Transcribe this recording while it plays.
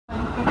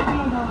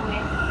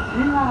通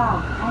話は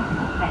お控えく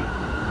ださい。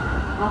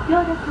ご協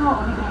力をお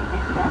願いいた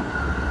しま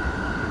す。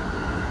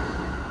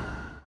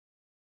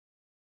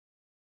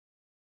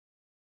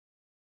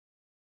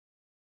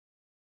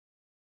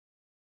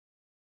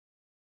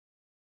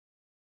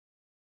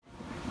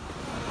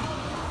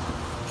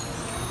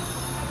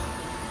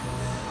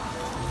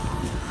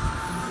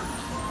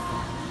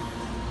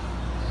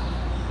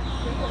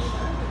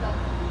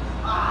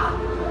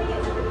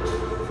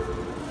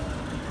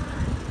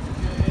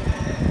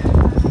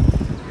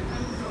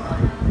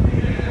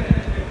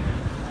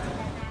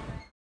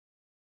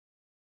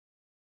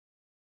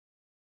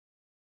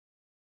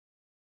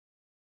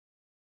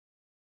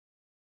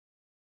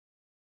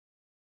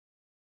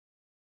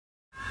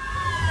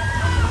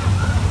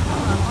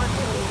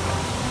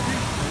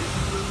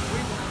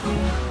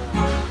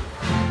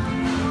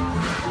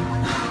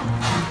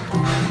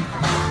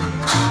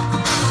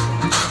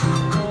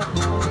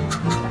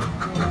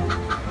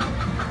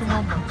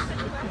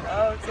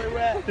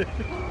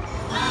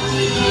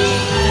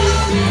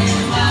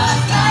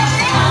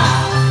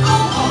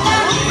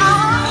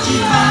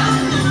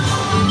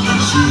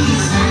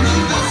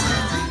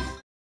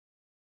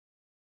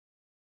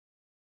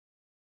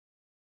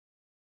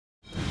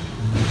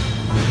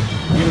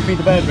You gonna feed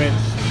the bird, Rich?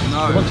 No.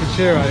 I want your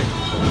churro.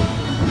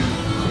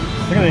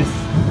 Look at this.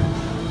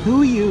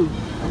 Who are you?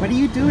 What are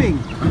you doing?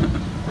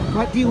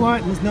 What do you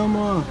want? There's no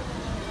more.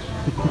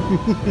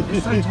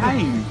 It's so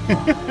tame.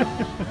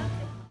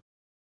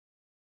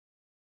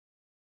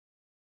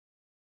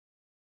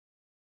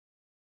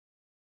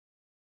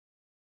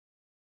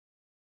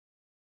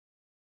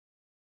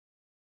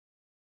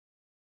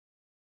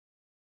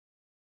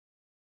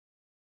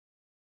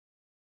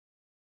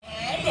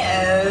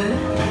 Hello.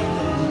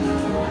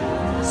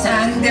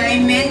 3代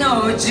目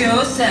のお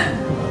嬢さん。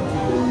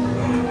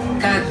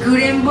かく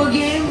れんぼ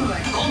ゲームは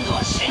今度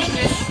はシェイク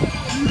です。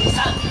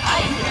さあ、は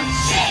い、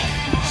シェイ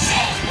ク、シ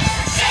ェイク、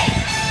シェイ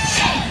ク、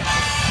シェイク。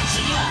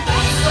次は大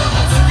好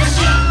物だ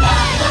し、大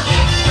のゲ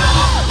ット。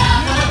長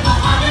野の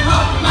羽も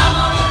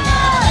守る。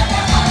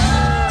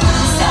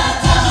さ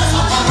あ、外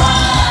は。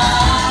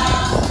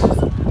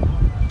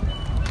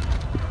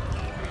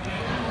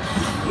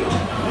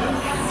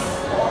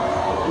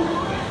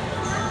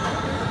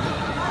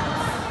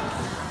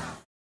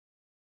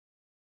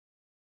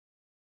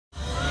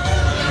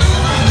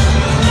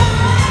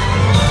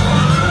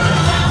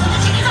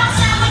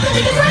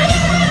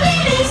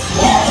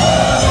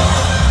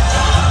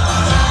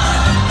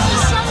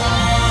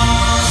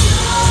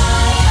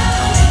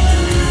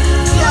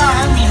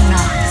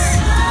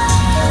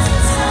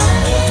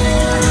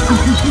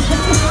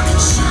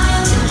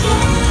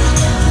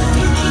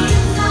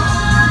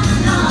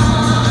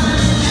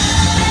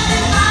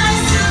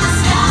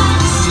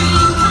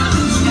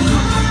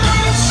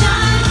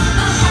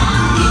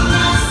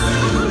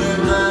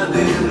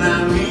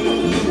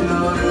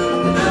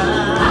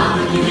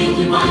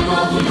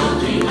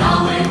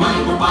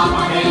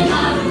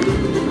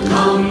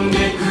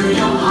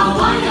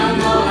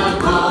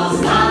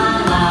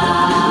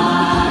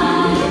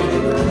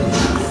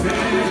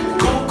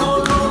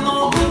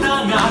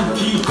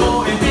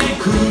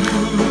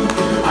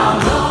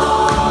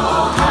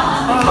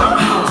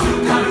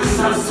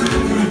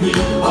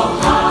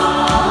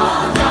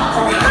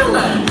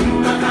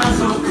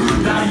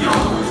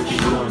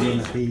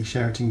The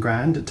Sheraton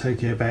Grand at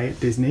Tokyo Bay at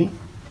Disney.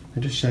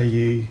 I'll just show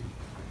you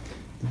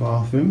the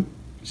bathroom,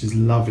 which is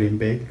lovely and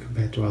big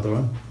compared to other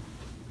one.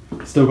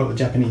 Still got the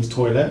Japanese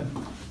toilet,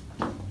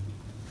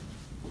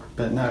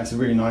 but now it's a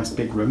really nice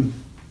big room.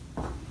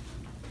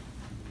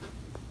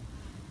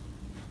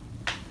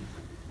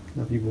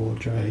 Lovely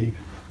wardrobe,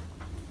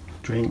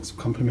 drinks,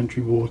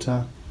 complimentary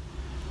water.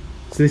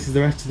 So this is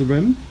the rest of the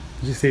room.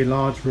 As you see, a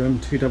large room,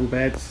 2 double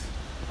beds.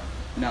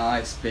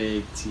 Nice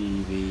big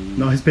TV.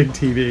 Nice big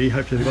TV.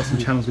 Hopefully they've got some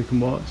channels we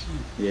can watch.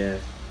 Yeah.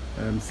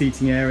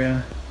 Seating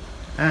area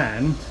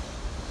and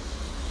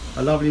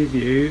a lovely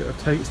view of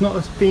Tokyo. It's not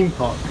a theme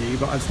park view,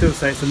 but I'd still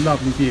say it's a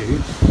lovely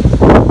view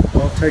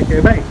of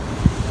Tokyo Bay.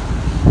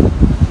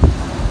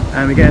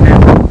 And we're getting in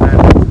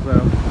as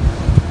well.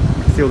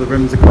 You can see all the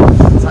rooms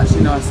across. It's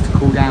actually nice to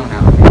cool down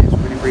out here. It's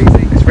really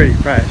breezy. It's really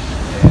fresh.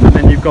 Yeah. And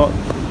then you've got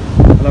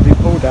a lovely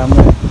pool down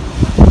there.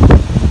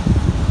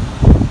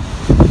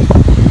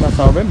 That's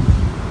our room.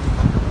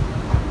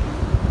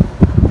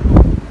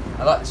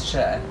 I like this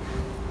chair.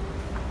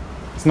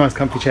 It's a nice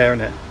comfy chair,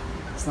 isn't it?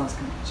 It's a nice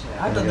comfy chair.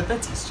 I've done the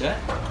Betty's chair.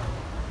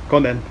 Go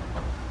on then.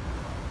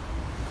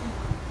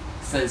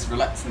 It says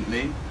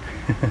reluctantly.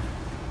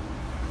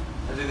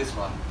 I'll do this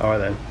one. Alright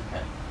then.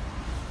 Okay.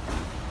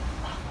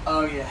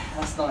 Oh yeah,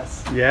 that's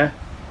nice. Yeah?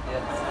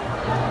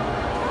 Yeah.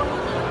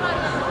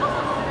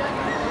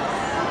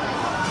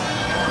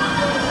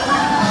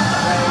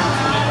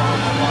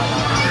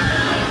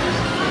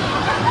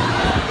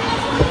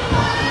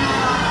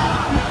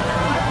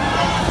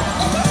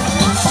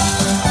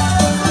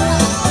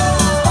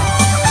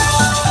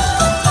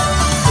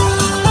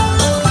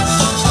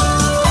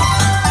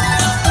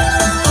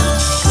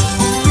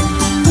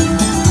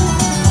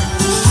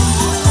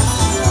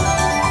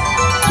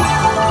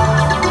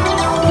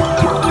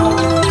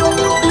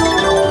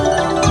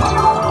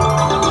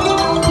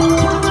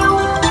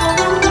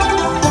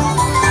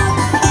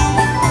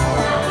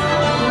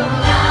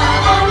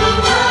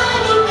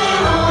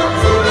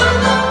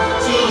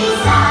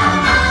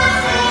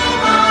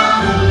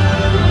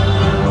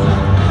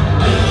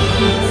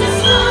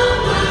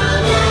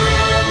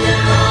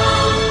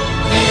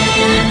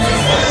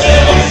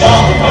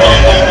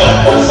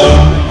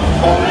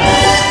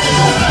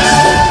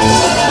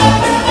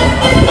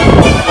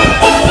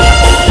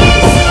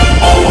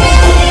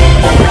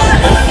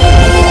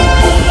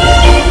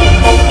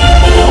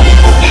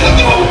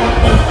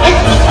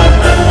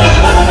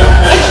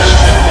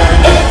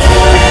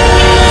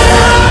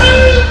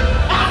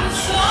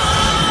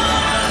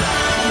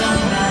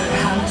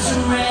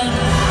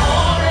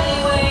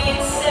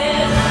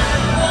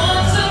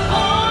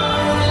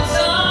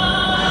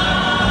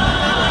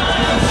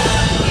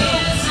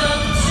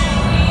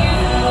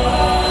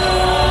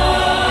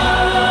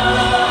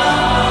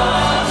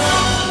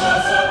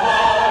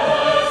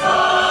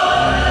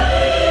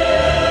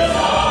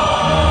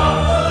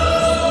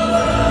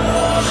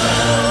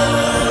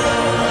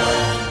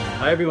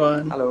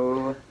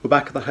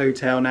 back of the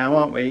hotel now,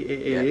 aren't we?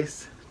 It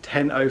is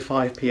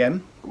 10:05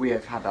 p.m. We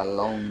have had a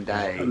long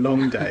day. A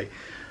long day,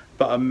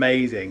 but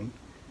amazing.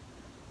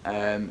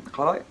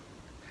 Highlight?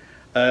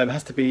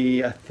 Has to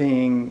be, I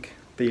think,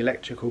 the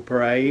electrical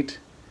parade,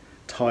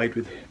 tied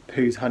with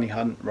Pooh's Honey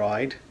Hunt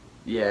ride.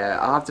 Yeah,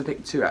 I have to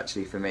pick two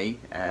actually for me.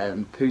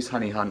 Pooh's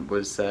Honey Hunt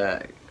was,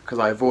 because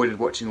I avoided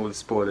watching all the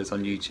spoilers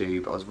on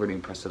YouTube, I was really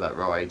impressed with that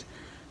ride.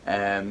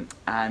 And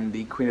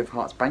the Queen of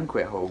Hearts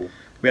banquet hall.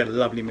 We had a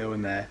lovely meal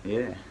in there.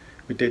 Yeah.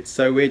 We did.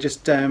 So we're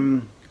just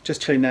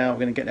chilling now. We're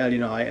going to get an early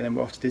night and then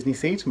we're off to Disney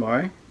Sea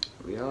tomorrow.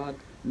 We are.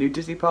 New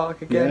Disney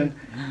Park again.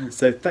 Yeah.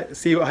 So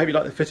I hope you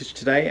like the footage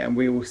today and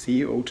we will see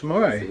you all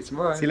tomorrow. See you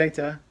tomorrow. See you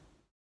later.